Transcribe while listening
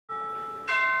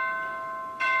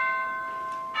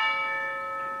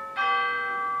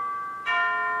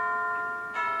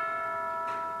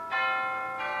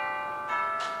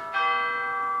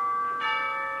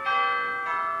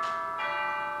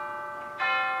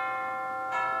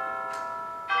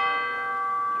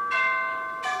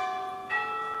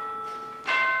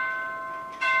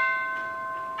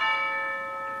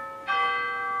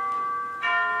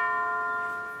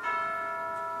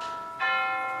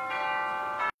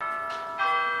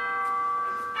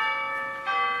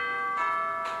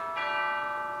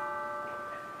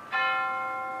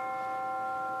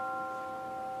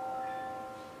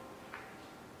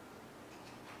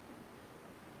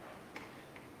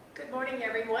morning,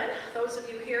 everyone. Those of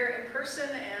you here in person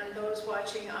and those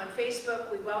watching on Facebook,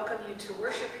 we welcome you to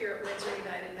worship here at Windsor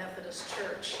United Methodist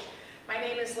Church. My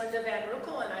name is Linda Van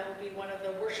Roekel, and I will be one of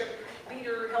the worship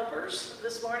leader helpers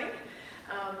this morning.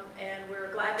 And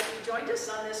we're glad that you joined us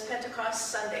on this Pentecost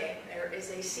Sunday. There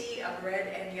is a sea of red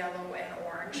and yellow and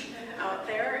orange out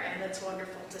there, and it's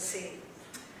wonderful to see.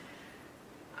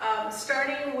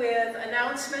 Starting with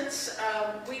announcements,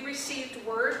 we received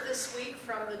word this week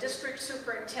from the district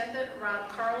superintendent, Ron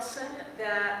Carlson,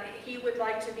 that he would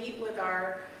like to meet with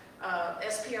our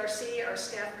SPRC, our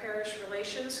Staff Parish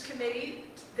Relations Committee,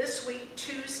 this week,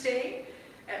 Tuesday,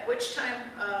 at which time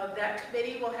that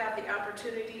committee will have the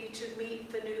opportunity to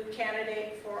meet the new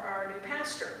candidate for our new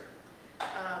pastor.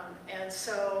 And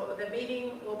so the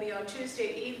meeting will be on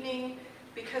Tuesday evening.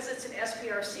 Because it's an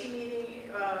SPRC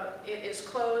meeting, it is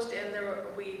closed and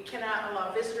we cannot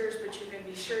allow visitors, but you can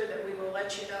be sure that we will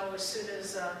let you know as soon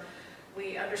as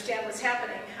we understand what's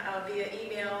happening via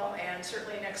email, and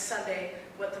certainly next Sunday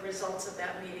what the results of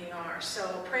that meeting are.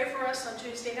 So pray for us on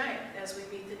Tuesday night as we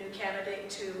meet the new candidate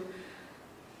to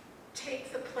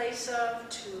take the place of,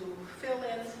 to fill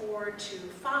in for, to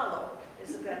follow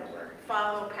is a better word,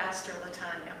 follow Pastor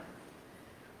Latanya.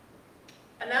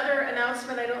 Another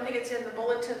announcement, I don't think it's in the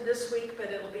bulletin this week, but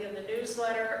it'll be in the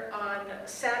newsletter on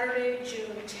Saturday,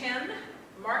 June 10.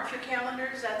 Mark your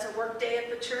calendars, that's a work day at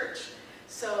the church.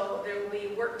 So there will be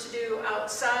work to do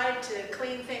outside to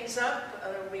clean things up.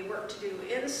 There will be work to do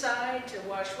inside to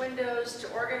wash windows,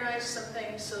 to organize some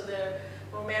things, so that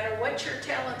no matter what your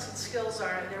talents and skills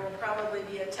are, there will probably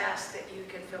be a task that you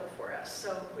can fill for us.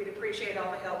 So we'd appreciate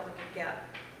all the help we can get.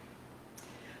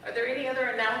 Are there any other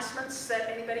announcements that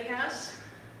anybody has?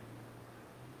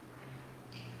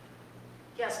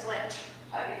 Yes, Blanche.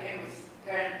 I became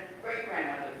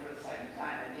great-grandmother for the second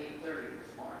time at 8:30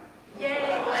 this morning. Yay,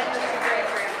 Blanche is a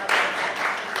great-grandmother.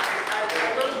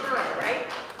 A little girl, right?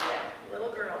 Yeah.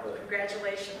 Little girl.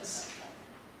 Congratulations.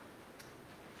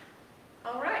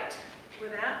 All right.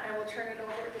 With that, I will turn it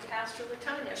over to Pastor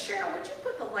Latanya. Cheryl, would you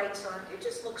put the lights on? It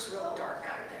just looks real dark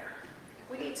out there.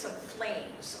 We need some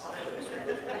flames off those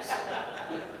red lights.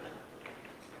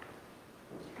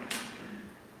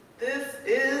 This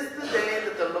is the day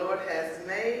that the Lord has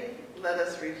made. Let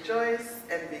us rejoice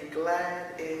and be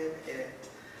glad in it.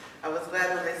 I was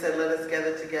glad when they said, let us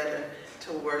gather together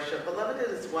to worship. Beloved, it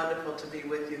is wonderful to be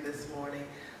with you this morning.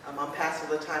 I'm Pastor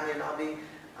Latanya, and I'll be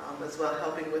as well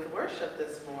helping with worship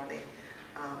this morning.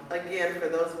 Again, for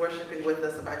those worshiping with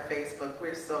us by Facebook,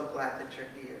 we're so glad that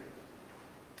you're here.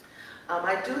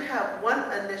 I do have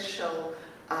one initial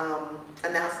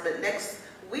announcement. Next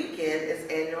weekend is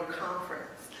annual conference.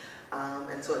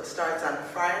 And so it starts on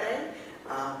Friday.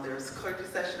 There's a clergy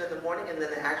session in the morning, and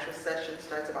then the actual session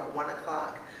starts about 1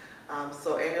 o'clock.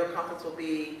 So annual conference will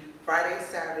be Friday,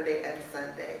 Saturday, and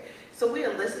Sunday. So we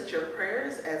elicit your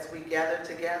prayers as we gather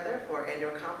together for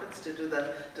annual conference to do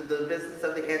the business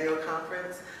of the annual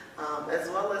conference, as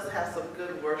well as have some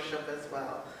good worship as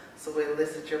well. So we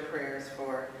elicit your prayers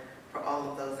for all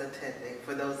of those attending,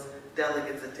 for those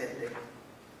delegates attending.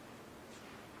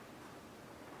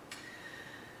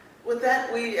 With that,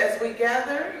 as we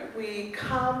gather, we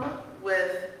come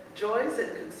with joys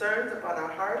and concerns upon our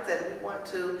hearts, and we want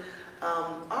to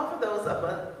offer those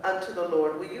up unto the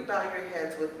Lord. Will you bow your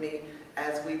heads with me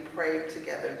as we pray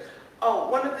together? Oh,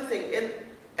 one other thing,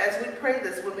 as we pray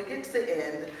this, when we get to the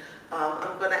end,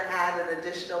 I'm going to add an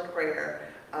additional prayer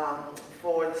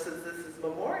since this is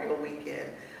Memorial Weekend.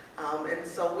 And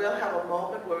so we'll have a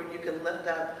moment where you can lift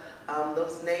up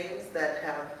those names that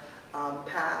have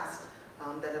passed,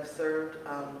 that have served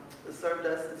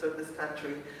us and served this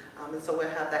country. And so we'll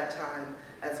have that time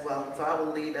as well. So I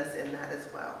will lead us in that as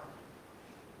well.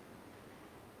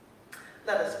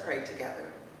 Let us pray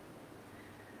together.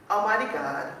 Almighty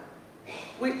God,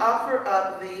 we offer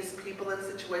up these people and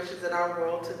situations in our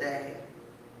world today.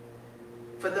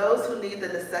 For those who need the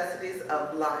necessities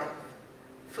of life,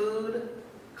 food,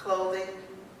 clothing,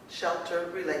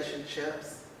 shelter,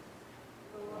 relationships.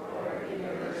 Lord, in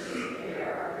your mercy, hear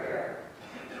our prayer.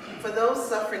 For those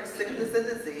suffering sickness and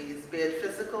disease, be it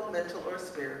physical, mental, or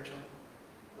spiritual.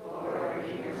 Lord,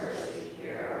 in your mercy,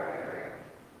 hear our prayer.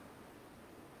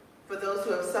 For those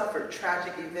who have suffered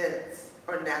tragic events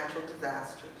or natural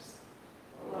disasters.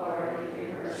 Lord, in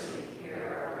your mercy,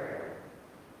 hear our prayer.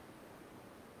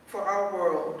 For our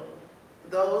world,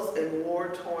 those in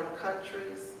war-torn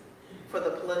countries, for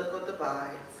the political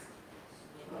divides.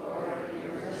 Lord, in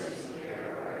your mercy, hear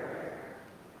our prayer.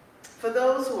 For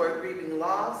those who are grieving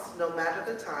loss, no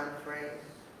matter the time frame.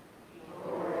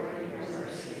 Lord, in your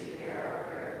mercy, hear our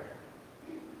prayer.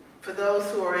 For those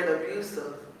who are in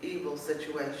abusive, evil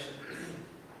situations.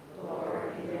 Lord,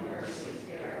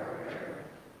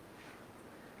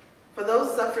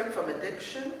 suffering from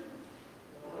addiction.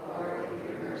 Lord,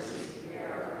 in your mercy, hear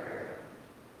our prayer.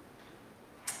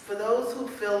 For those who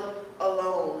feel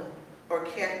alone or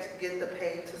can't get the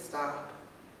pain to stop.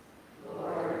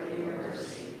 Lord, in your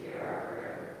mercy, hear our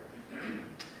prayer.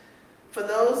 For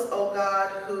those, oh God,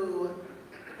 who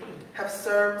have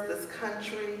served this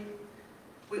country,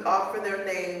 we offer their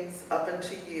names up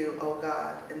unto you, oh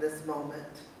God, in this moment.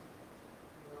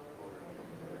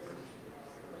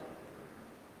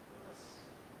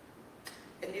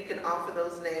 And you can offer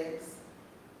those names.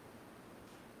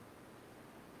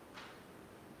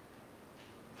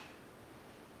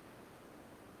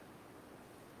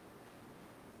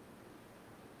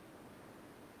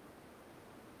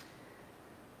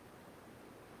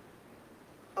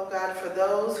 Oh God, for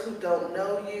those who don't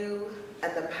know you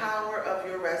and the power of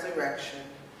your resurrection.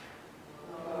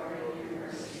 Lord, in your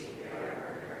mercy, hear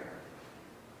our prayer.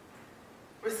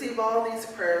 Receive all these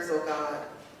prayers, O God,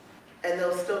 and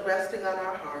those still resting on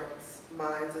our hearts,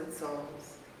 minds, and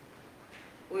souls.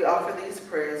 We offer these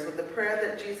prayers with the prayer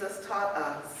that Jesus taught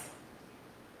us.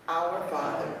 Our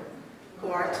Father, who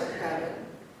art in heaven,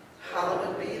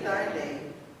 hallowed be thy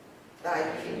name. Thy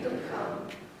kingdom come,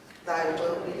 thy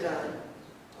will be done,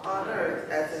 on earth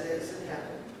as it is in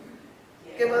heaven.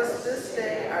 Give us this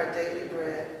day our daily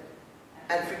bread,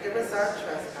 and forgive us our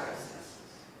trespasses,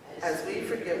 as we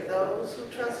forgive those who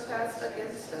trespass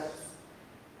against us.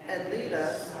 And lead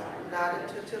us not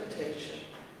into temptation,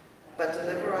 but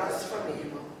deliver us from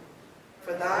evil.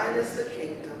 For thine is the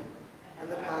kingdom,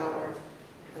 and the power,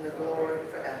 and the glory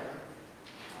forever.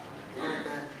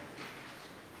 Amen.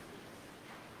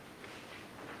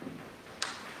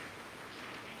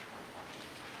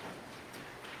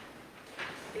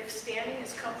 If standing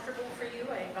is comfortable for you,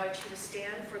 I invite you to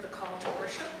stand for the call to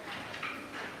worship.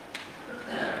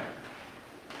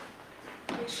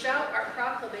 We shout our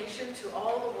proclamation to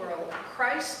all the world.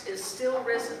 Christ is still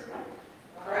risen.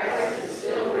 Christ is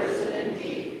still risen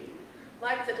indeed.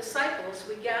 Like the disciples,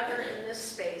 we gather in this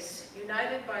space,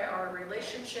 united by our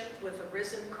relationship with the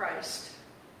risen Christ.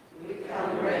 We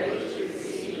come ready to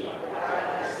receive what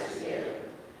God has to give.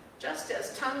 Just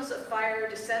as tongues of fire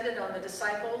descended on the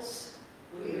disciples,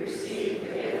 We receive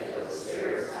the gift of the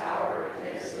Spirit's power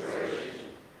and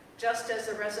inspiration. just as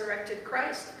the resurrected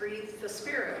Christ breathed the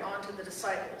Spirit onto the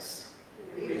disciples.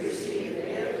 We receive the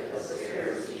gift of the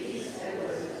Spirit's peace and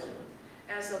wisdom.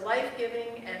 As the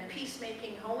life-giving and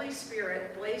peacemaking Holy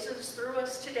Spirit blazes through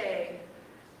us today,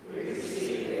 We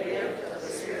receive the gift of the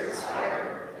Spirit's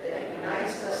fire that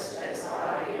unites us as the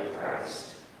body of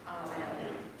Christ.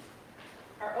 Amen.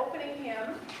 Our opening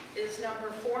hymn is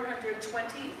number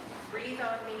 420, Breathe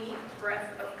on Me,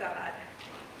 Breath of God.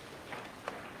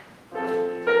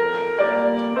 Lord,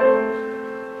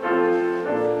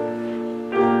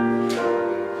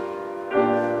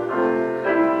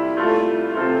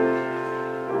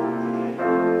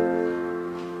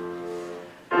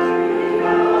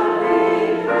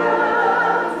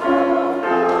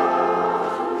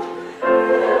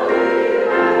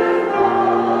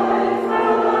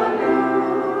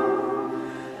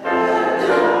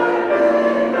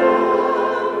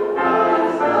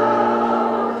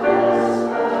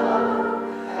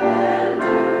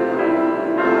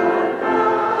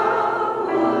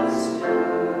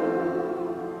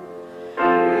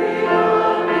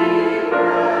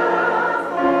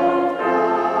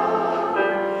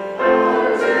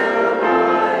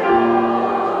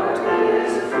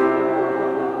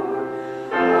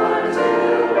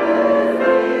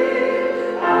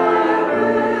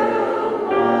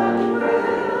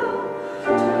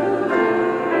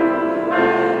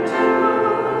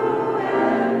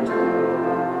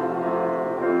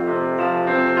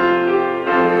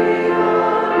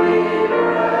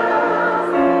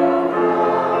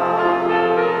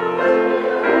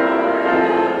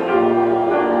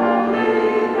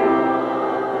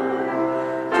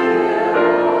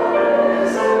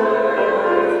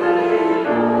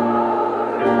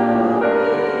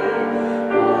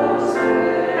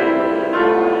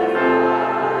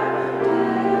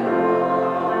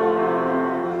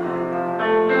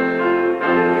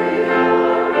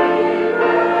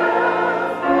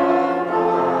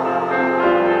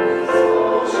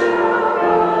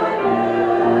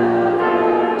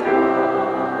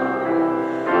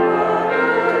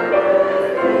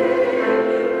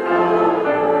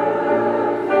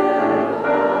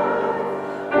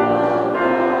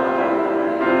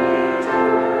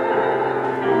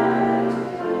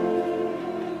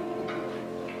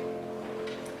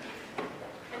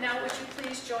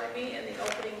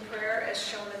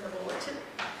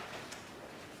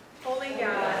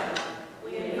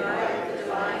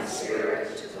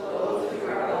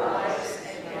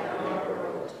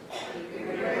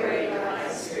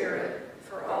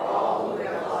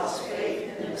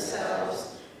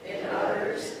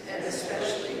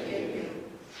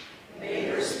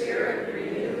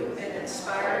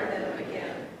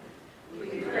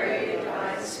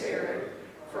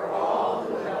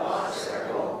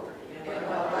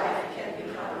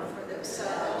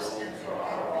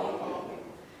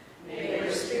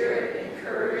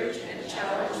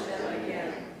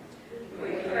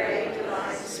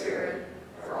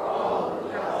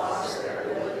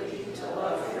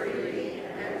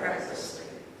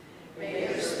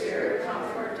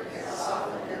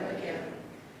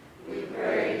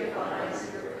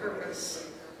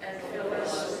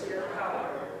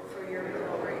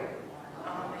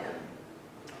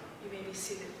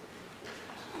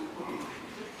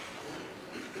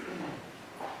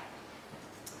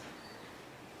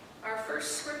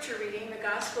 scripture reading, the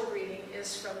gospel reading,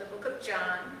 is from the book of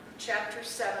John, chapter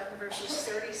 7, verses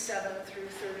 37 through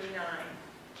 39.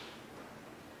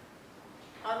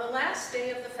 On the last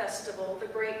day of the festival, the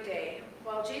great day,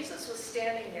 while Jesus was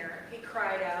standing there, he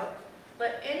cried out,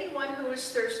 "Let anyone who is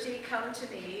thirsty come to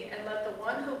me, and let the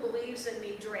one who believes in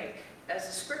me drink. As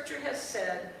the scripture has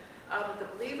said, out of the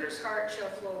believer's heart shall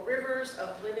flow rivers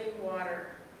of living water."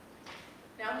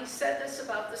 Now he said this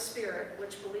about the Spirit,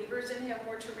 which believers in him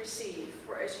were to receive,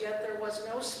 for as yet there was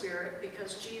no Spirit,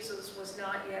 because Jesus was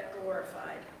not yet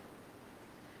glorified.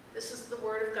 This is the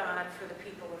word of God for the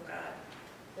people of God.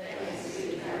 Thanks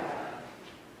be to God.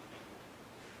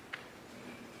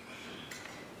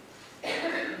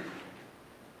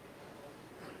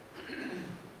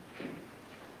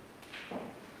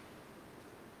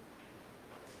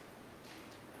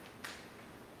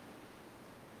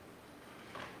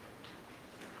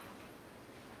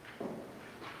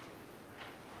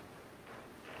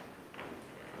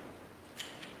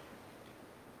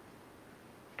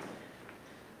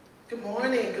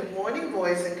 Good morning,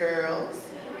 boys and girls.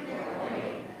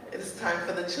 It is time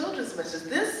for the children's message.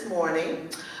 This morning,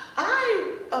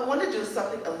 I want to do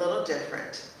something a little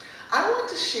different. I want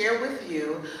to share with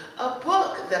you a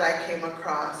book that I came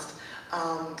across,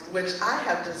 which I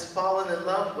have just fallen in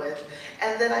love with,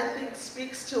 and that I think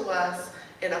speaks to us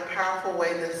in a powerful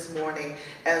way this morning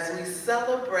as we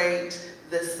celebrate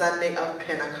this Sunday of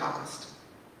Pentecost.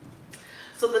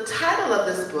 So the title of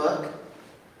this book,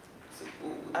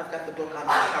 I've got the book on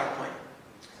my PowerPoint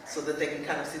so that they can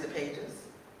kind of see the pages.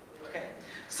 Okay.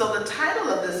 So the title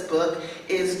of this book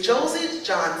is Josie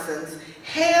Johnson's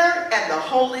Hair and the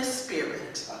Holy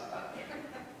Spirit.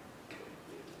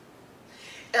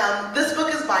 This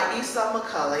book is by Esau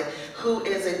McCulley, who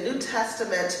is a New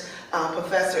Testament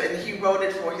professor, and he wrote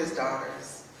it for his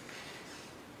daughters.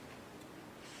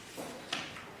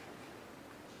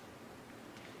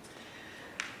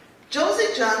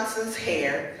 Josie Johnson's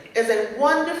hair is a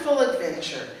wonderful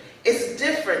adventure. It's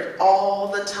different all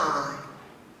the time.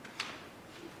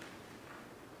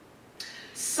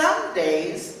 Some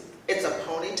days it's a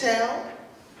ponytail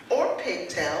or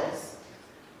pigtails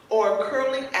or a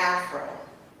curling afro.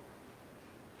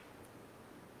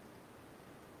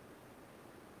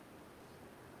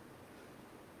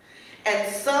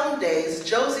 And some days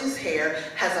Josie's hair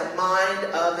has a mind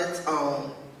of its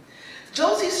own.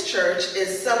 Josie's church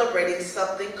is celebrating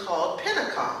something called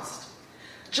Pentecost.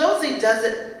 Josie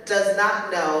does not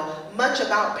know much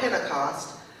about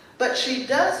Pentecost, but she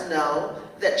does know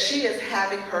that she is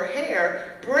having her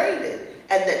hair braided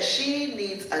and that she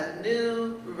needs a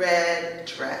new red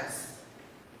dress.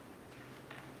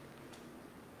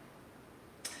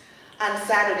 On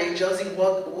Saturday, Josie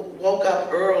woke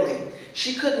up early.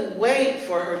 She couldn't wait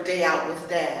for her day out with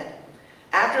Dad.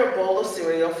 After a bowl of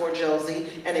cereal for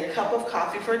Josie and a cup of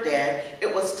coffee for Dad,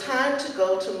 it was time to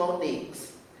go to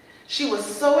Monique's. She was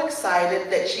so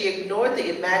excited that she ignored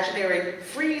the imaginary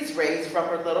freeze rays from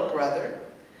her little brother,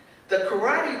 the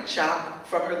karate chop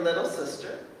from her little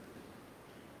sister,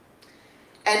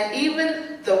 and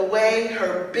even the way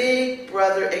her big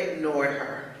brother ignored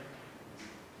her.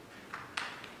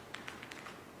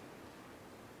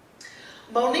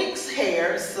 Monique's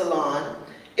hair salon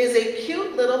is a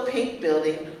cute little pink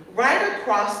building right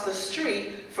across the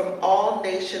street from All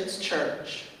Nations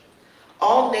Church.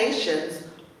 All Nations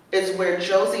is where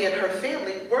Josie and her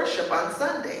family worship on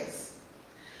Sundays.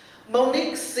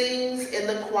 Monique sings in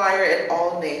the choir at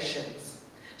All Nations.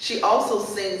 She also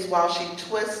sings while she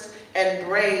twists and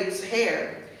braids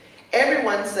hair.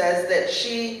 Everyone says that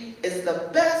she is the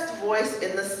best voice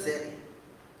in the city.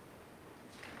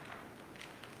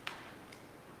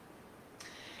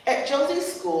 At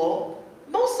Josie's school,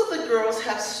 most of the girls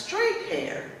have straight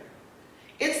hair.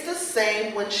 It's the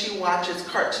same when she watches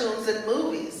cartoons and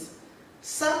movies.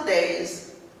 Some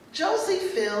days, Josie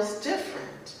feels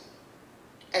different,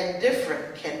 and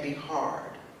different can be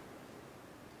hard.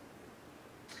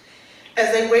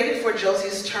 As they waited for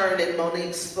Josie's turn in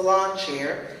Monique's salon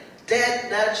chair, Dad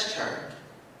nudged her.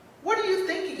 "What are you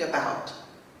thinking about?"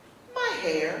 "My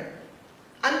hair.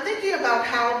 I'm thinking about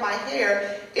how my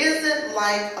hair isn't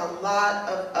like a lot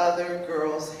of other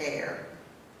girls' hair."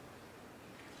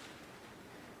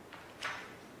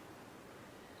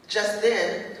 Just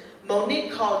then,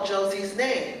 Monique called Josie's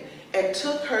name and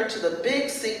took her to the big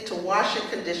sink to wash and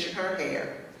condition her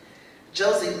hair.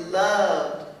 Josie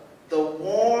loved the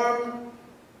warm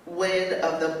wind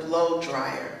of the blow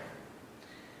dryer.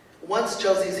 Once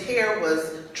Josie's hair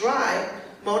was dry,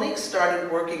 Monique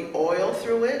started working oil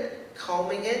through it,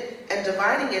 combing it, and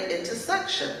dividing it into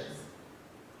sections.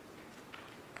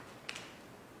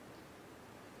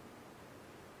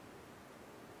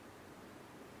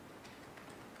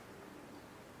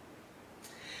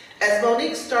 As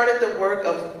Monique started the work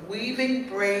of weaving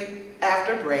braid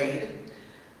after braid,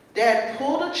 Dad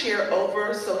pulled a chair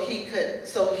over so he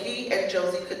and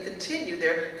Josie could continue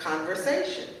their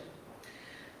conversation.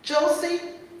 Josie,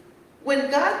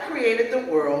 when God created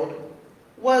the world,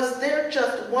 was there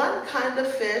just one kind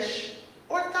of fish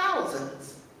or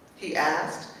thousands? He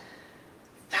asked.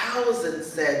 Thousands,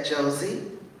 said Josie.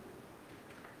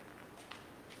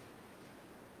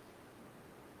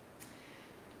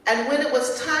 And when it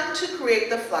was time to create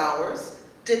the flowers,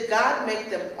 did God make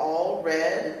them all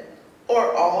red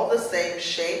or all the same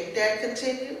shape, Dad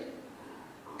continued?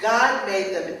 God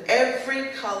made them every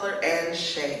color and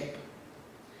shape.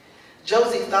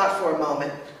 Josie thought for a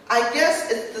moment. I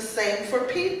guess it's the same for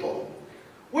people.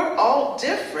 We're all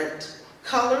different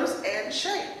colors and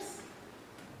shapes.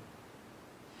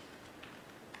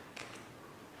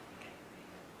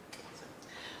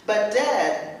 But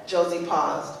Dad, Josie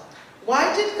paused.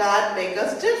 Why did God make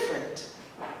us different?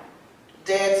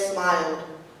 Dad smiled.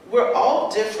 We're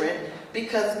all different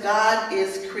because God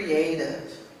is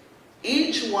creative.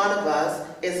 Each one of us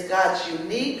is God's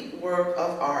unique work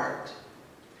of art.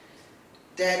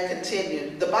 Dad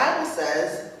continued, the Bible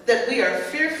says that we are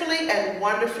fearfully and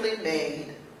wonderfully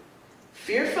made.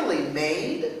 Fearfully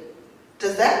made?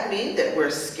 Does that mean that we're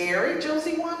scary,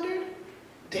 Josie wondered?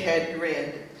 Dad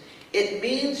grinned. It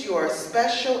means you are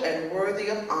special and worthy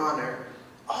of honor.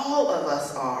 All of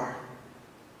us are.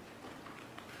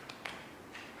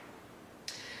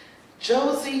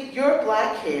 Josie, your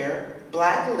black hair,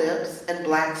 black lips, and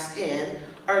black skin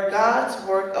are God's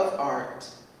work of art.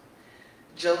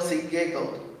 Josie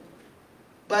giggled.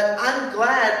 But I'm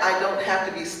glad I don't have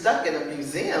to be stuck in a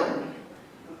museum.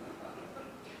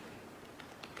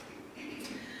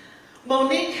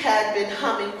 Monique had been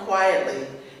humming quietly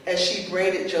as she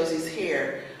braided Josie's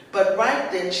hair, but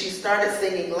right then she started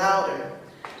singing louder.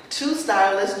 Two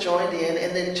stylists joined in,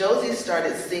 and then Josie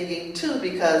started singing too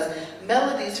because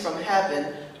Melodies from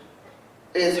Heaven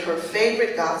is her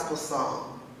favorite gospel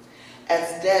song.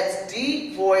 As Dad's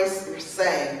deep voice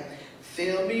sang,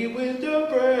 fill me with your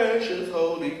precious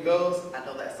Holy Ghost. I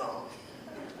know that song.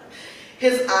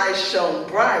 His eyes shone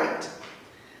bright.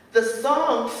 The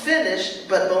song finished,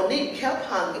 but Monique kept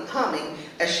humming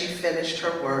as she finished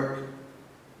her work.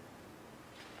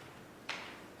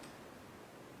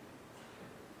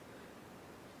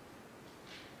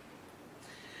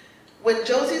 When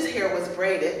Josie's hair was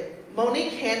braided,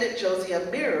 Monique handed Josie a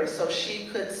mirror so she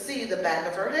could see the back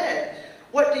of her head.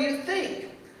 What do you think?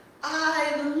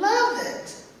 I love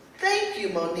it. Thank you,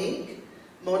 Monique.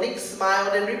 Monique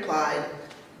smiled and replied,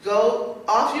 go,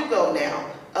 off you go now.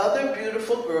 Other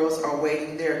beautiful girls are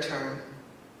waiting their turn.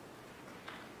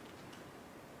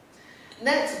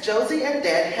 Next, Josie and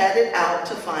Dad headed out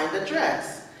to find a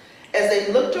dress. As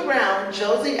they looked around,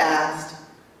 Josie asked,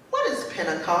 what is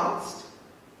Pentecost?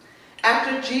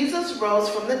 After Jesus rose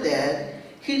from the dead,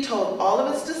 he told all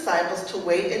of his disciples to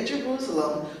wait in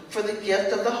Jerusalem for the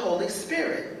gift of the Holy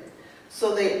Spirit.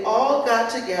 So they all got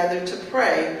together to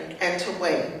pray and to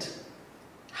wait.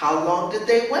 How long did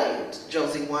they wait?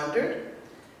 Josie wondered.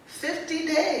 50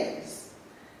 days.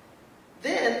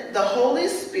 Then the Holy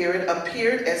Spirit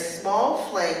appeared as small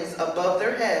flames above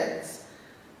their heads,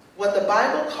 what the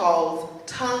Bible calls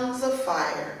tongues of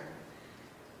fire.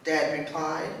 Dad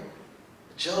replied.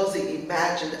 Josie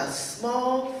imagined a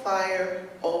small fire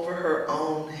over her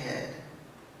own head.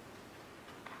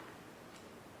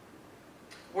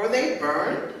 Were they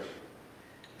burned?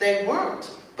 They weren't,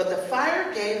 but the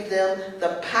fire gave them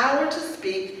the power to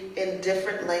speak in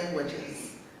different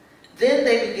languages. Then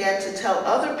they began to tell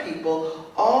other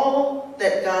people all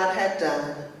that God had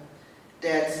done.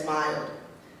 Dad smiled.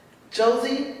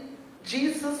 Josie,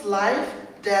 Jesus' life,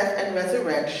 death, and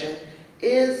resurrection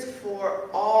is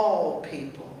for all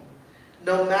people.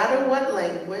 No matter what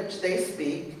language they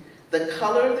speak, the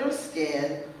color of their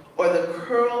skin, or the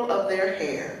curl of their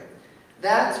hair.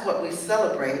 That's what we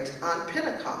celebrate on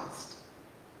Pentecost.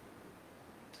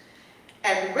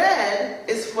 And red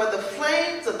is for the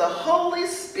flames of the Holy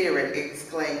Spirit,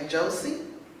 exclaimed Josie.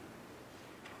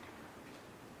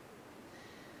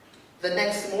 The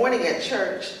next morning at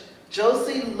church,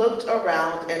 Josie looked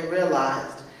around and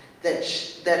realized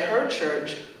that her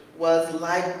church was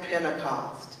like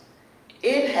Pentecost.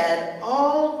 It had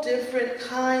all different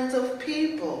kinds of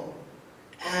people,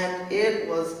 and it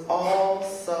was all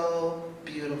so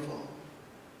beautiful.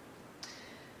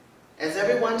 As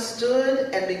everyone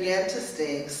stood and began to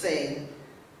sing,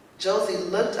 Josie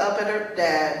looked up at her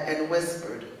dad and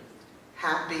whispered,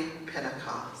 Happy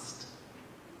Pentecost.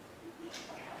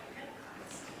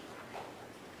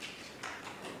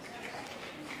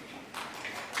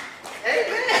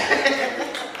 Amen.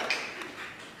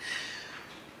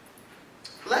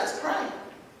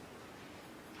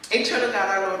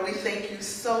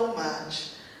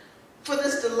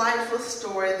 delightful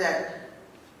story that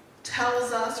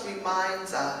tells us,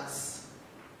 reminds us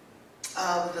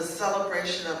of the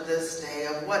celebration of this day,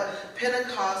 of what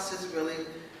Pentecost is really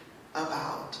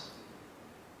about.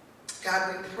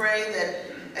 God, we pray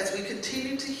that as we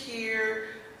continue to hear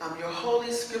your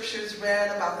holy scriptures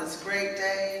read about this great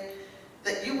day,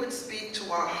 that you would speak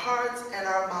to our hearts and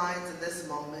our minds in this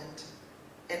moment.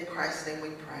 In Christ's name we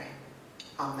pray.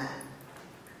 Amen.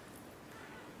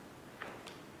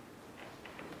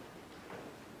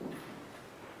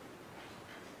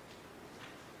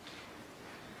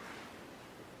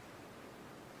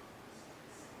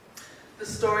 The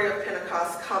story of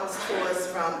Pentecost comes to us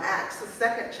from Acts, the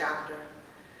 2nd chapter,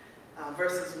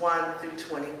 verses 1 through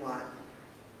 21.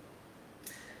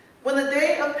 When the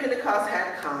day of Pentecost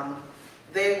had come,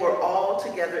 they were all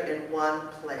together in one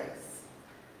place.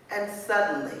 And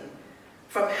suddenly,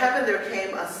 from heaven there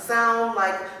came a sound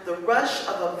like the rush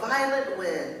of a violent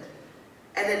wind,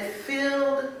 and it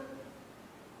filled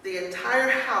the entire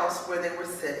house where they were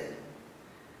sitting.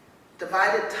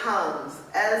 Divided tongues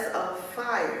as of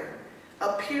fire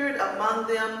appeared among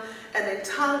them, and a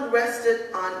tongue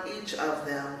rested on each of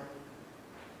them.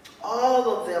 All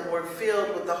of them were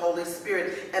filled with the Holy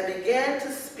Spirit and began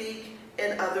to speak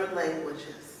in other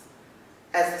languages,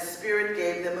 as the Spirit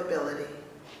gave them ability.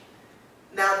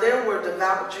 Now there were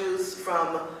devout Jews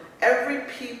from every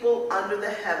people under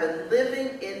the heaven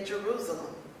living in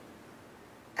Jerusalem.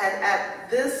 And at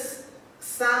this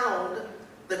sound,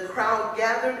 the crowd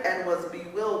gathered and was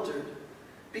bewildered,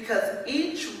 because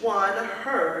each one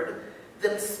heard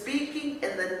them speaking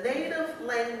in the native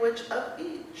language of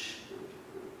each.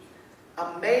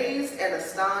 Amazed and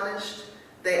astonished,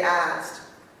 they asked,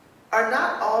 "Are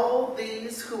not all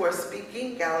these who are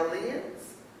speaking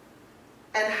Galileans?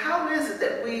 And how is it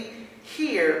that we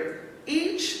hear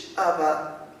each of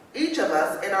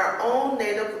us in our own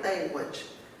native language,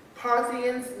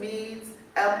 Parthians, Medes,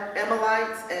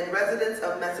 Amalekites, and residents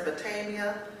of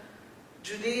Mesopotamia,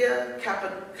 Judea,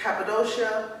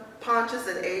 Cappadocia, Pontus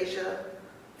and Asia,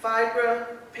 Phrygia,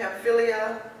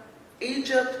 Pamphylia,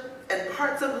 Egypt, and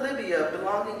parts of Libya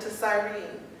belonging to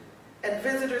Cyrene, and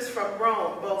visitors from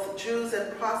Rome, both Jews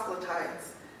and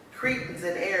proselytes, Cretans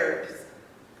and Arabs.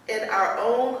 In our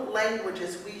own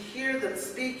languages we hear them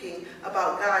speaking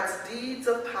about God's deeds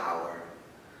of power."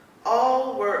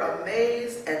 All were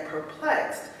amazed and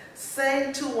perplexed,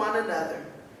 saying to one another,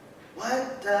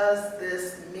 "What does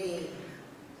this mean?"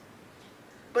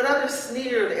 But others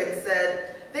sneered and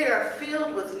said, "They are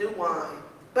filled with new wine."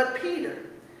 But Peter,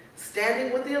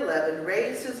 standing with the 11,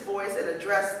 raised his voice and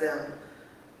addressed them,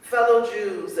 "Fellow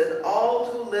Jews and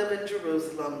all who live in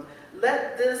Jerusalem,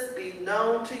 let this be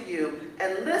known to you,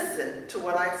 and listen to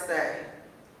what I say.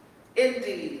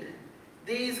 Indeed,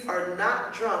 these are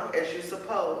not drunk as you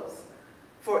suppose,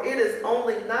 for it is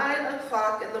only 9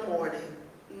 o'clock in the morning.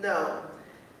 No,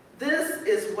 this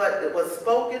is what was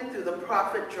spoken through the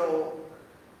prophet Joel.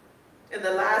 In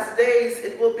the last days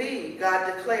it will be,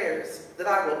 God declares, that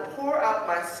I will pour out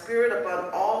my spirit upon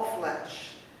all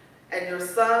flesh, and your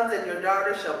sons and your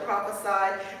daughters shall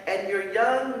prophesy, and your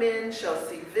young men shall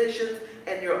see visions,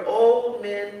 and your old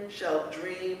men shall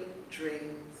dream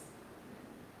dreams.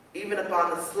 Even upon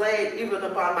my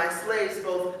slaves,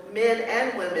 both men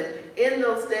and women, in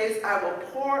those days I will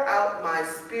pour out my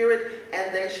spirit,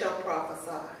 and they shall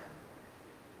prophesy.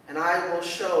 And I will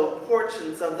show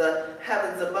portions of the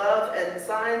heavens above and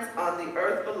signs on the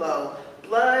earth below,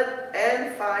 blood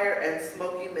and fire and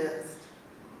smoky mist.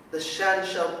 The sun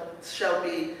shall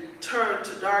be turned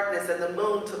to darkness and the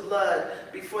moon to blood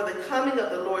before the coming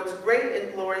of the Lord's great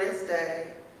and glorious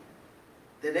day.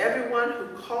 Then everyone who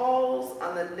calls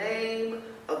on the name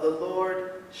of the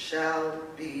Lord shall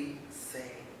be saved."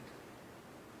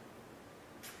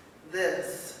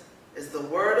 This is the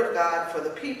word of God for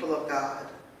the people of God.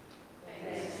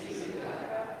 Thanks be to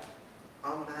God.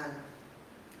 Amen.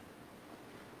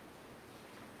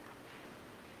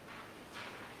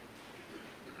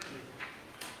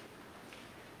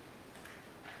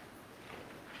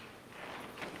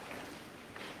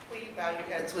 Will you bow your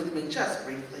heads with me just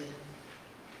briefly?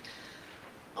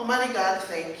 Almighty God,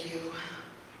 thank you.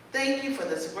 Thank you for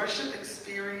this worship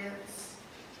experience.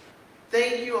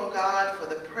 Thank you, oh God, for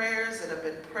the prayers that have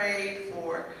been prayed,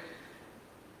 for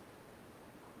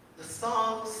the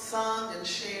songs sung and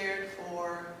shared,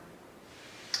 for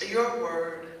your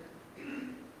word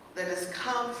that has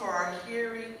come for our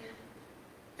hearing.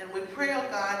 And we pray, oh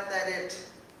God, that it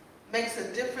makes a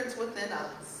difference within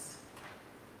us,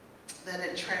 that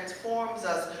it transforms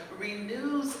us,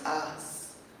 renews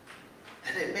us,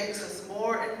 that it makes us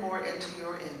more and more into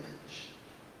your image.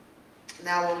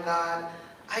 Now, oh God,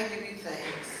 I give you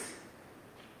thanks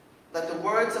Let the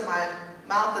words of my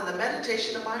mouth and the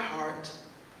meditation of my heart,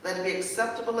 let it be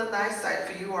acceptable in thy sight,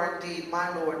 for you are indeed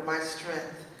my Lord, my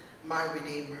strength, my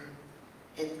Redeemer.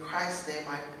 In Christ's name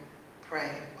I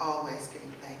pray, always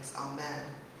giving thanks. Amen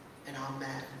and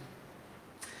amen.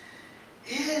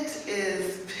 It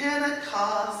is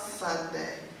Pentecost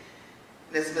Sunday.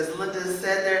 And as Ms. Linda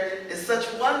said, there is such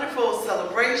wonderful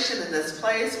celebration in this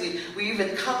place. We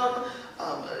even come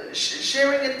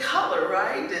sharing in color,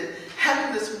 right? And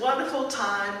having this wonderful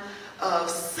time of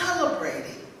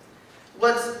celebrating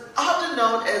what's often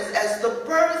known as the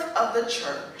birth of the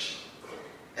church.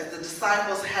 As the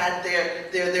disciples had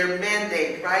their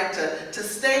mandate, right? To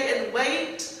stay and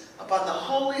wait upon the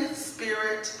Holy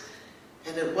Spirit.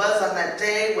 And it was on that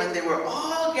day when they were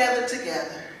all gathered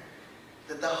together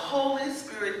that the Holy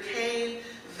Spirit came,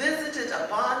 visited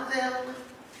upon them,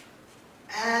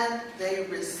 and they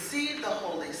received the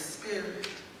Holy Spirit.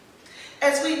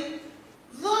 As we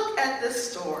look at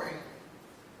this story,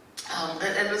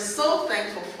 and I'm so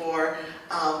thankful for, and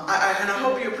I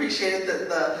hope you appreciated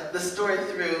the story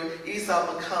through Esau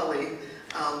McCulley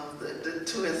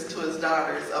to his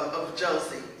daughters of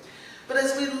Josie. But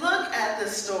as we look at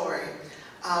this story,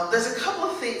 there's a couple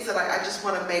of things that I just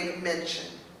want to make mention.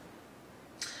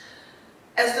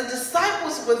 As the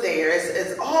disciples were there,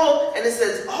 and it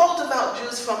says all devout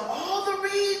Jews from all the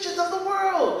regions of the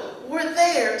world were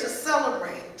there to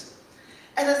celebrate.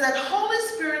 And as that Holy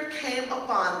Spirit came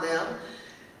upon them,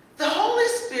 the Holy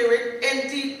Spirit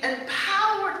indeed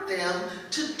empowered them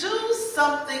to do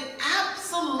something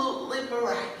absolutely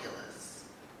miraculous.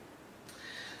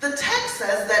 The text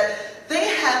says that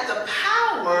they had the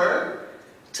power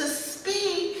to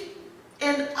speak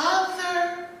in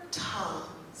other tongues.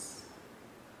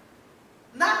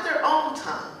 Not their own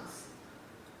tongues,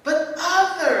 but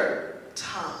other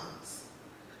tongues.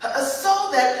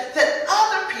 So that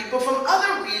other people from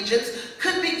other regions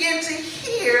could begin to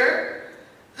hear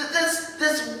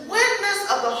this witness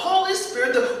of the Holy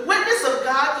Spirit, the witness of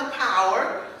God, the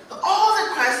power, all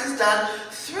that Christ has done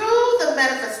through the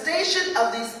manifestation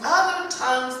of these other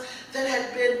tongues that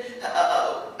had been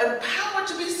empowered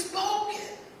to be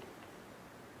spoken.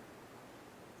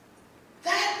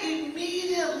 That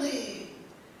immediately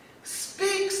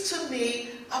speaks to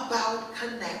me about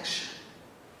connection.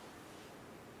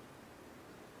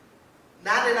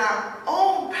 Not in our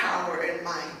own power and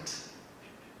might,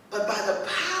 but by the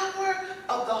power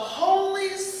of the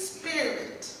Holy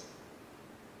Spirit,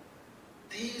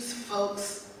 these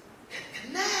folks can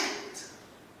connect.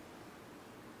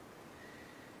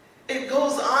 It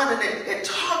goes on and it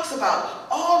talks about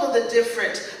all of the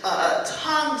different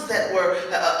tongues that were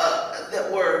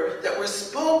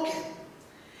spoken.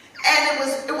 And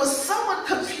it was somewhat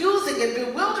confusing and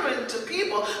bewildering to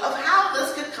people of how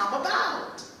this could come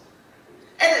about.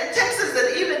 And the text says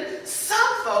that even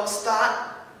some folks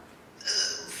thought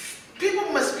people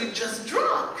must be just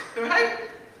drunk, right?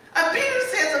 And Peter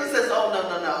stands up and says, oh,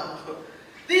 no.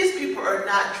 These people are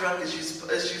not drunk as you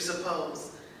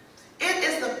suppose. It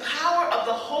is the power of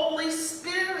the Holy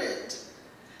Spirit.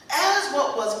 As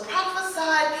what was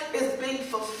prophesied is being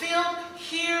fulfilled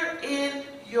here in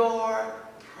your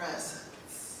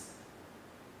presence.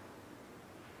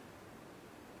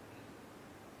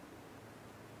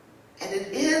 And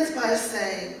it ends by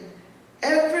saying,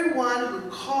 everyone who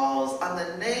calls on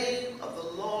the name of the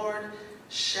Lord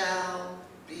shall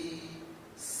be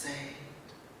saved.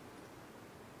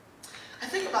 I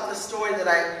think about the story that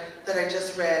I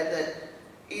just read that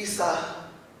Esau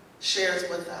shares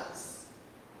with us.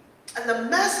 And the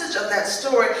message of that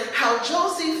story, how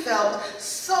Josie felt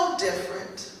so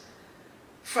different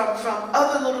from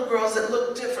other little girls that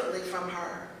looked differently from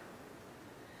her.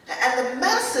 And the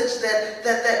message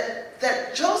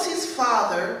that Josie's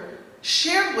father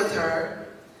shared with her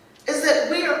is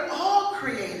that we are all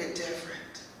created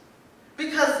different.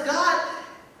 Because God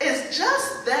is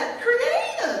just that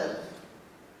creative.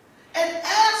 And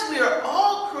as we are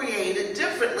all created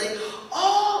differently,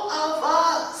 all of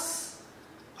us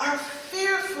are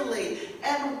fearfully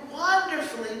and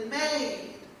wonderfully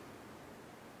made.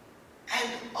 And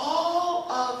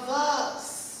all of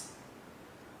us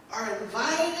are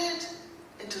invited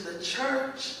into the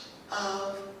church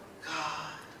of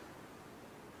God.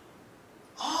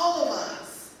 All of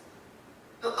us.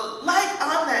 Like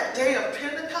on that day of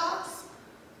Pentecost,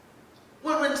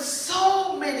 when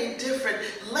so many different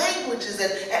languages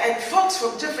and folks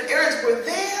from different areas were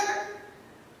there,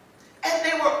 and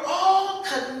they were all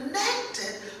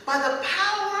connected by the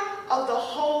power of the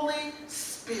Holy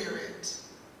Spirit.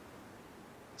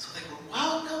 So they were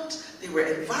welcomed, they were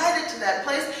invited to that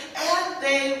place, and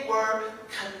they were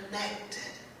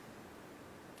connected.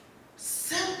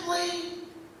 Simply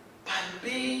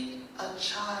a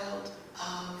child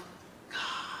of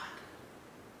God.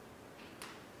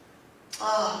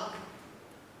 Oh,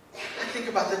 I think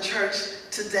about the church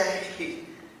today,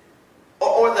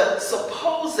 or the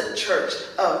supposed church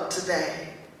of today.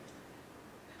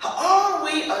 Are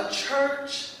we a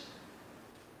church,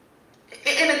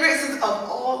 in a great sense, of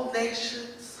all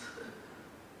nations?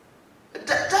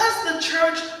 Does the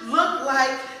church look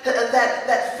like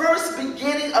that first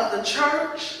beginning of the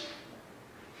church?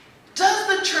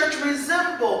 Does the church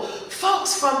resemble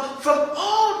folks from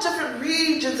all different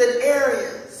regions and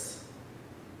areas?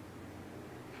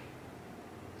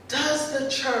 Does the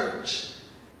church,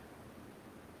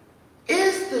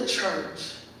 is the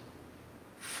church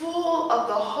full of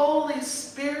the Holy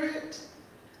Spirit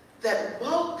that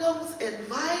welcomes,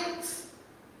 invites,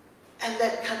 and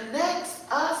that connects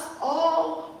us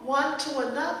all one to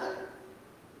another?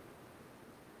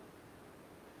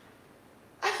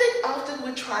 I think often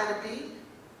we try to be.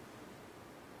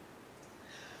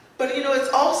 But you know, it's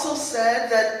also said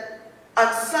that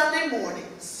on Sunday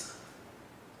mornings,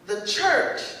 the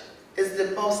church is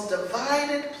the most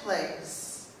divided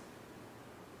place,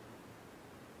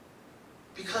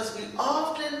 because we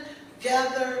often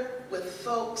gather with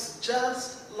folks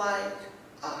just like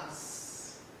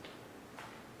us.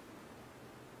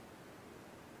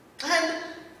 And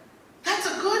that's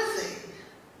a good thing.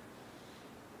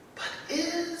 But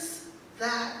is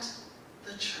that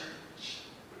the church?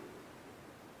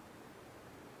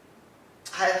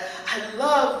 I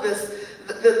love this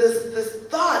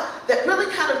thought that really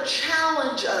kind of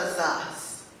challenges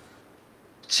us.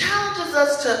 Challenges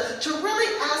us to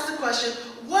really ask the question,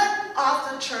 what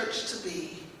ought the church to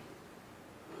be?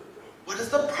 What is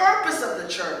the purpose of the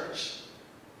church?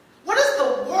 What is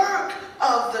the work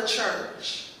of the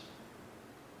church?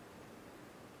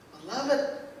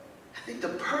 Beloved, I think the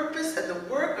purpose and the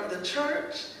work of the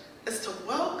church is to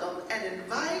welcome and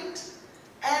invite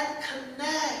and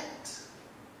connect.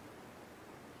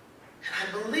 And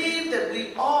I believe that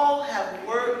we all have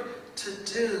work to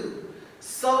do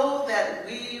so that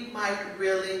we might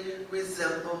really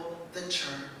resemble the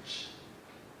church.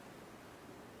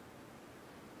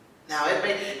 Now,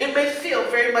 it may feel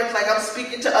very much like I'm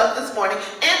speaking to us this morning,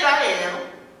 and I am.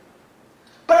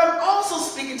 But I'm also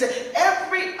speaking to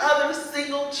every other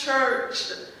single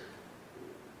church,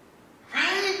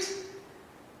 right?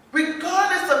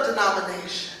 Regardless of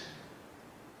denomination.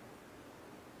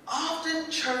 Often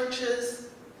churches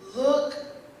look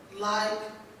like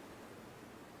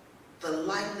the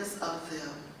likeness of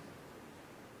them.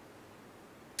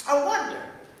 I wonder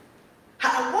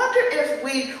if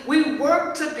we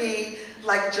work to be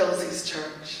like Josie's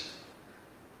church.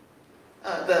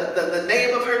 The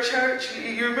name of her church,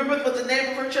 you remember what the name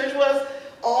of her church was?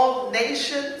 All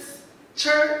Nations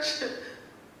Church.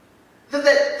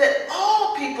 That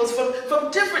all peoples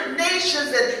from different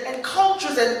nations and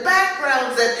cultures and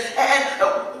backgrounds and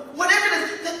whatever it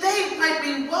is, that they might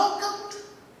be welcomed,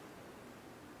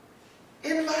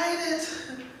 invited,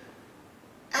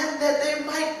 and that they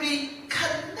might be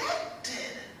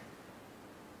connected.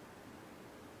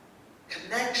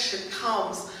 Connection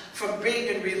comes from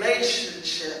being in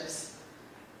relationships.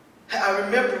 I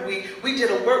remember we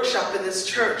did a workshop in this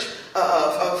church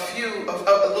a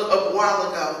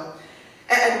while ago.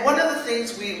 And one of the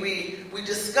things we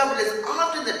discovered is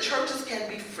often that churches can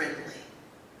be friendly.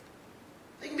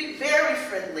 They can be very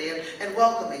friendly and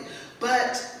welcoming.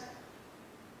 But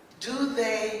do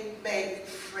they make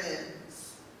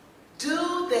friends?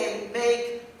 Do they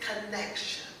make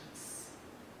connections?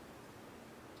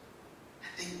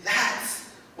 I think that's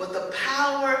what the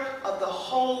power of the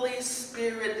Holy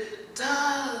Spirit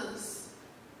does.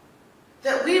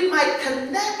 That we might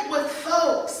connect with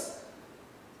folks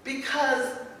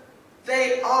because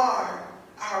they are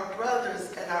our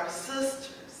brothers and our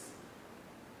sisters.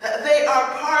 They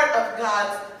are part of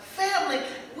God's family.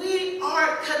 We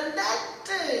are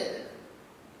connected.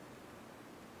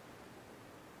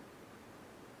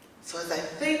 So as I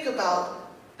think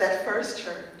about that first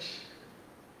church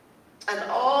and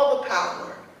all the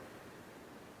power,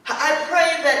 I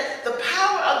pray that the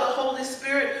power of the Holy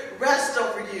Spirit rest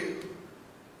over you.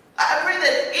 I pray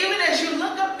that even as you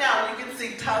look up now, you can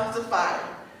see tongues of fire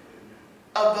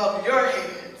above your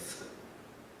heads.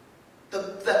 The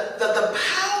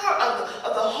power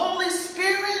of the Holy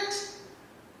Spirit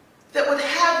that would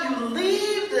have you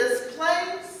leave this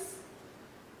place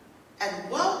and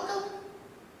welcome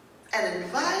and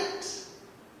invite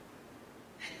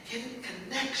and get in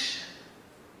connection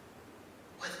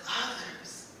with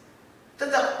others.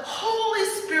 That the Holy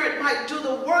Spirit might do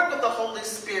the work of the Holy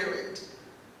Spirit.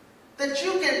 That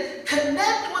you can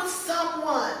connect with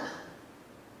someone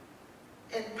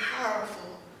in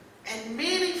powerful and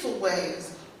meaningful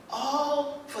ways,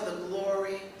 all for the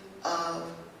glory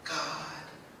of God.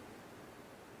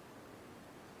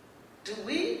 Do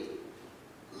we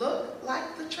look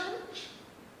like the church?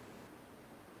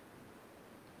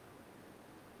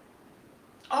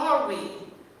 Are we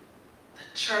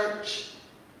the church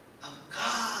of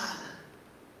God,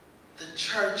 the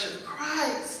church of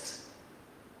Christ,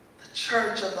 the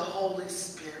church of the Holy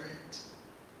Spirit?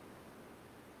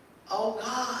 Oh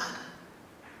God,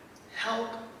 help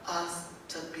us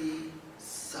to be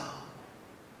so.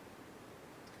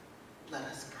 Let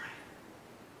us pray.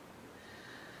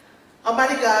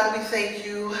 Almighty God, we thank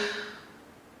you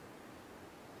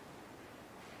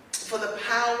for the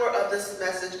power of this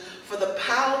message, for the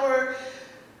power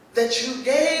that you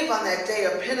gave on that day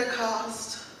of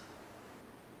Pentecost,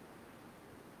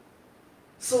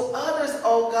 so others,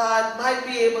 oh God, might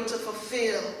be able to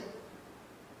fulfill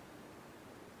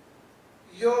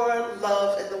your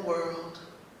love in the world,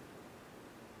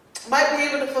 might be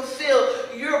able to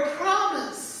fulfill your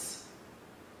promise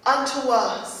unto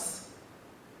us,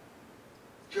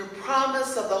 your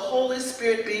promise of the Holy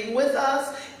Spirit being with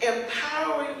us,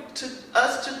 empowering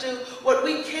us to do what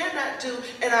we cannot do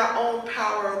in our own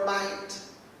power or might,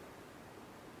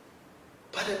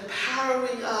 but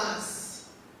empowering us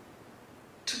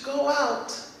to go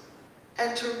out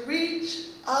and to reach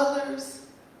others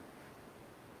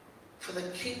for the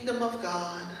kingdom of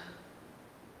God,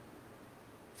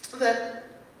 so that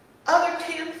other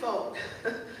kinfolk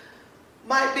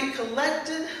might be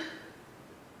collected,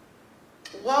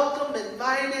 welcome,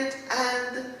 invited,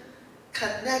 and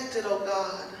connected, oh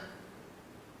God,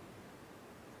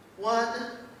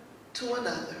 one to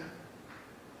another.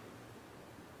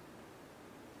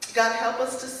 God, help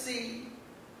us to see,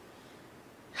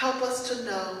 help us to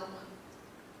know,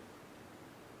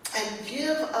 and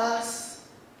give us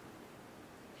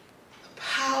the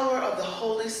power of the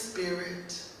Holy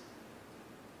Spirit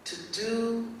to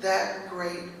do that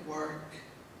great work.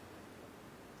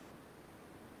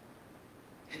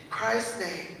 In Christ's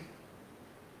name,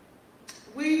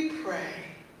 we pray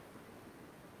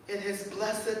in his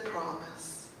blessed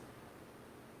promise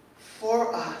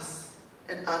for us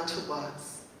and unto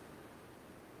us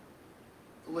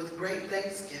with great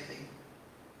thanksgiving.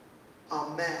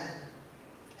 Amen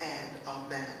and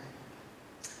amen.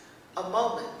 A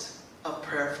moment of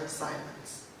prayerful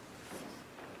silence.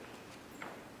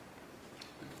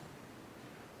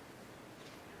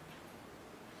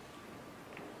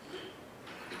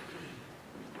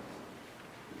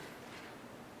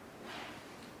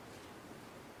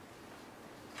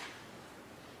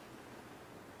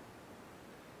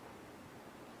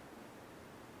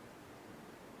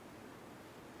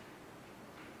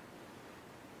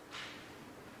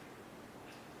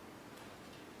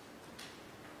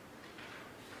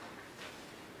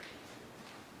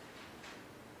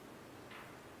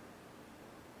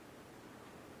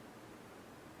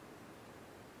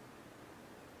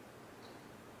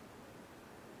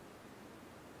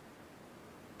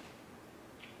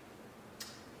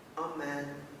 Amen.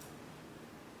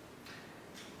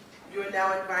 You are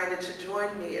now invited to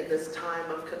join me in this time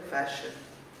of confession.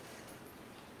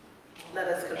 Let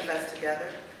us confess together.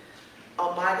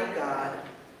 Almighty God,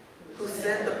 who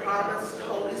sent the promised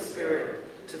Holy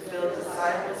Spirit to fill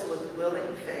disciples with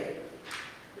willing faith,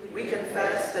 we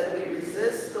confess that we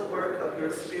resist the work of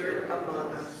your Spirit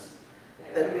among us,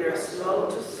 that we are slow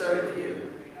to serve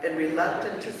you and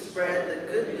reluctant to spread the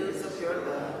good news of your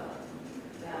love.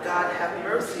 God, have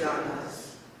mercy on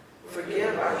us.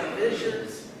 Forgive our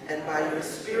divisions, and by your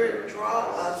Spirit draw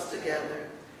us together.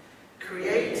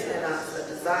 Create in us a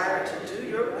desire to do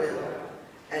your will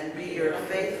and be your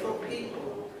faithful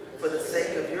people for the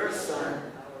sake of your Son,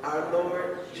 our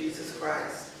Lord Jesus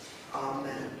Christ.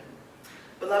 Amen.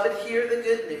 Beloved, hear the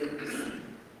good news.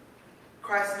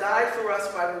 Christ died for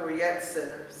us while we were yet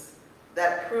sinners.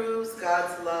 That proves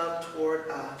God's love toward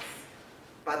us.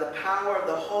 By the power of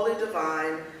the Holy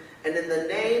Divine, and in the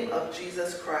name of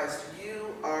Jesus Christ,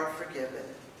 you are forgiven.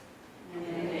 In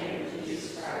the name of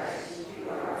Jesus Christ, you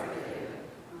are forgiven.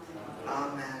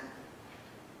 Amen.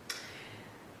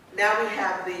 Now we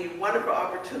have the wonderful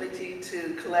opportunity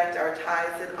to collect our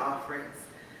tithes and offerings.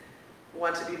 We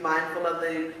want to be mindful of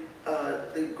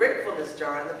the gratefulness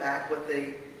jar in the back with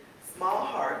the small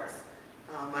hearts.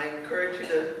 I encourage you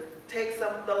to take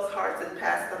some of those hearts and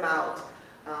pass them out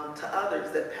to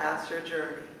others that pass your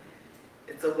journey.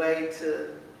 It's a way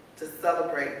to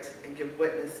celebrate and give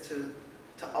witness to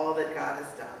all that God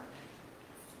has done.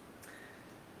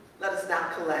 Let us now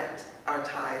collect our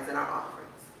tithes and our offerings.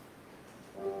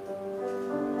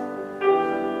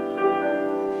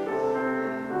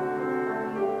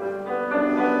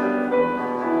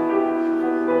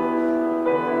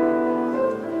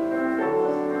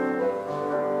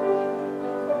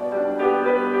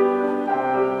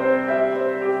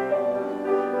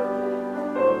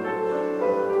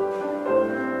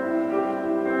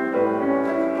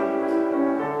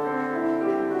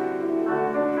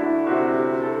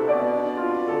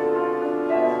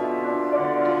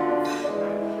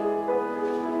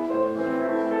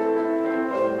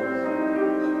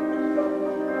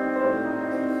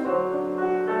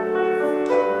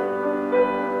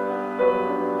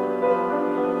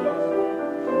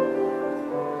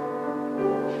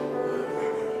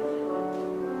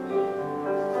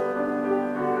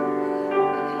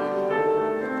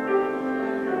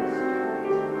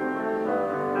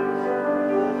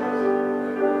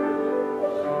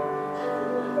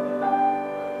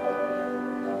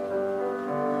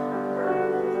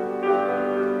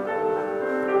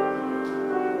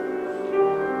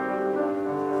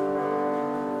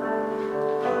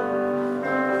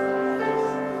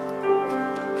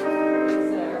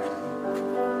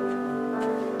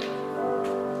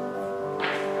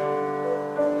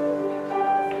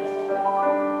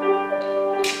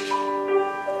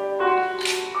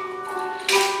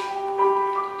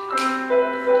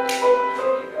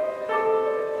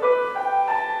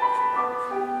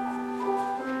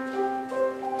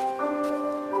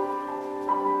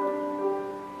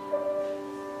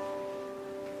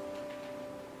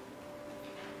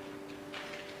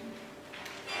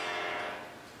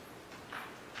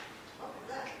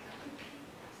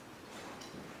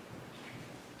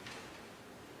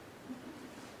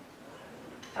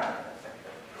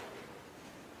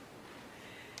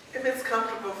 If it's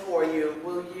comfortable for you,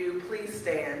 will you please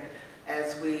stand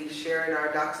as we share in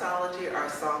our doxology, our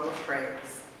song of praise.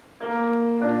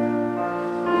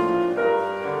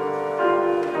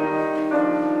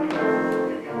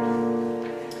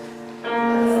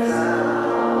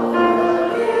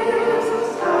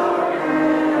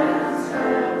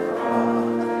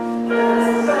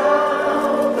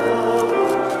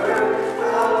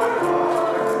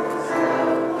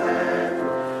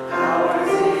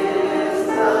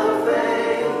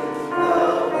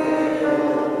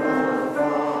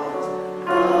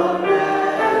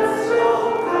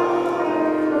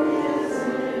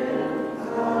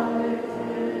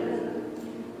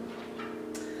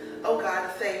 Oh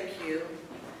God, thank you.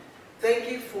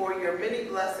 Thank you for your many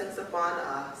blessings upon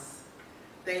us.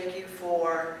 Thank you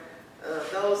for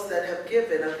those that have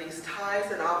given of these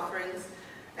tithes and offerings,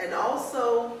 and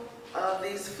also of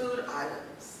these food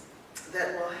items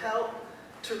that will help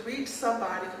to reach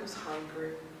somebody who's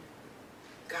hungry.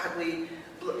 God, we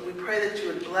pray that you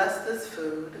would bless this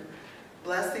food,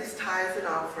 bless these tithes and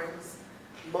offerings,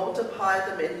 multiply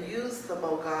them and use them,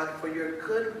 oh God, for your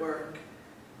good work.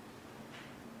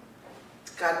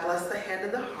 God, bless the hand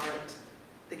and the heart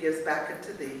that gives back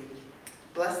unto thee.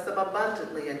 Bless them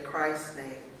abundantly in Christ's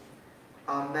name.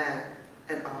 Amen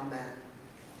and amen.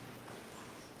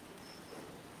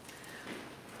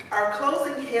 Our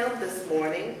closing hymn this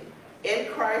morning, In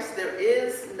Christ There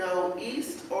Is No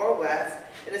East or West,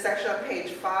 and it's actually on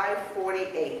page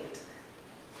 548.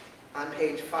 On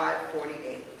page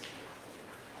 548.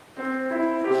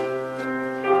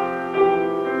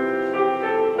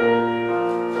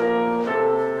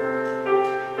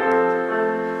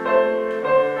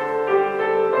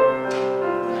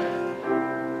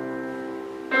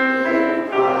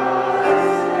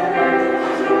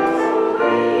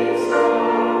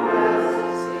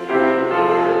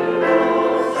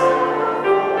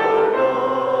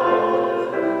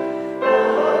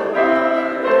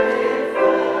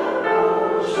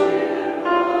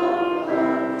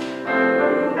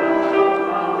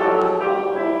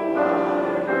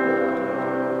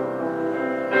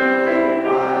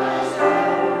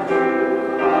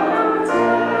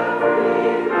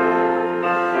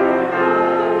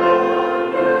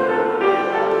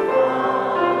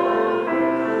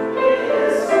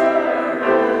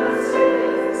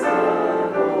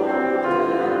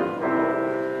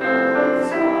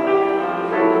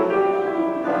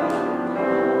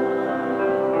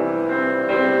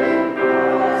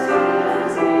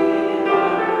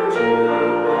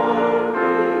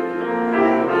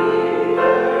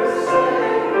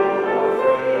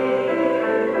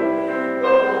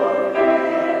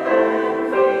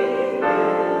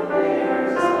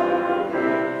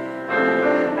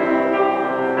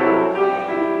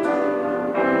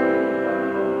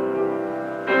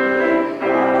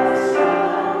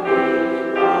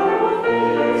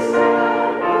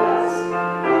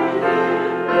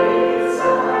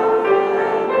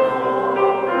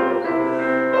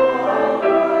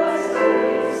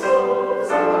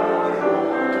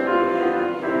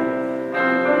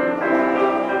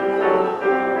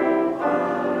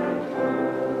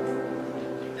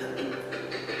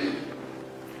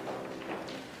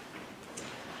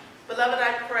 Beloved,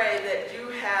 I pray that you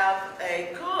have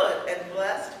a good and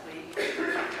blessed week.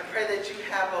 I pray that you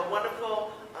have a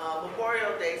wonderful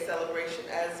Memorial Day celebration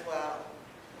as well.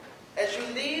 As you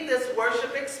leave this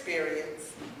worship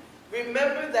experience,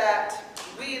 remember that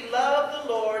we love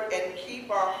the Lord and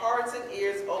keep our hearts and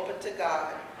ears open to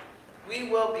God. We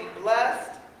will be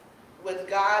blessed with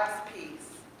God's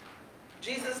peace.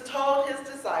 Jesus told his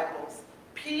disciples,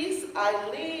 "Peace I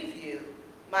leave you,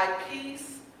 my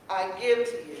peace I give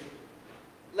to you."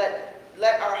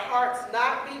 Let our hearts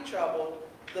not be troubled.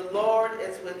 The Lord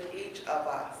is with each of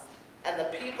us. And the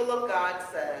people of God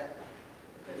said,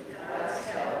 With God's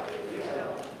help we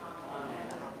will.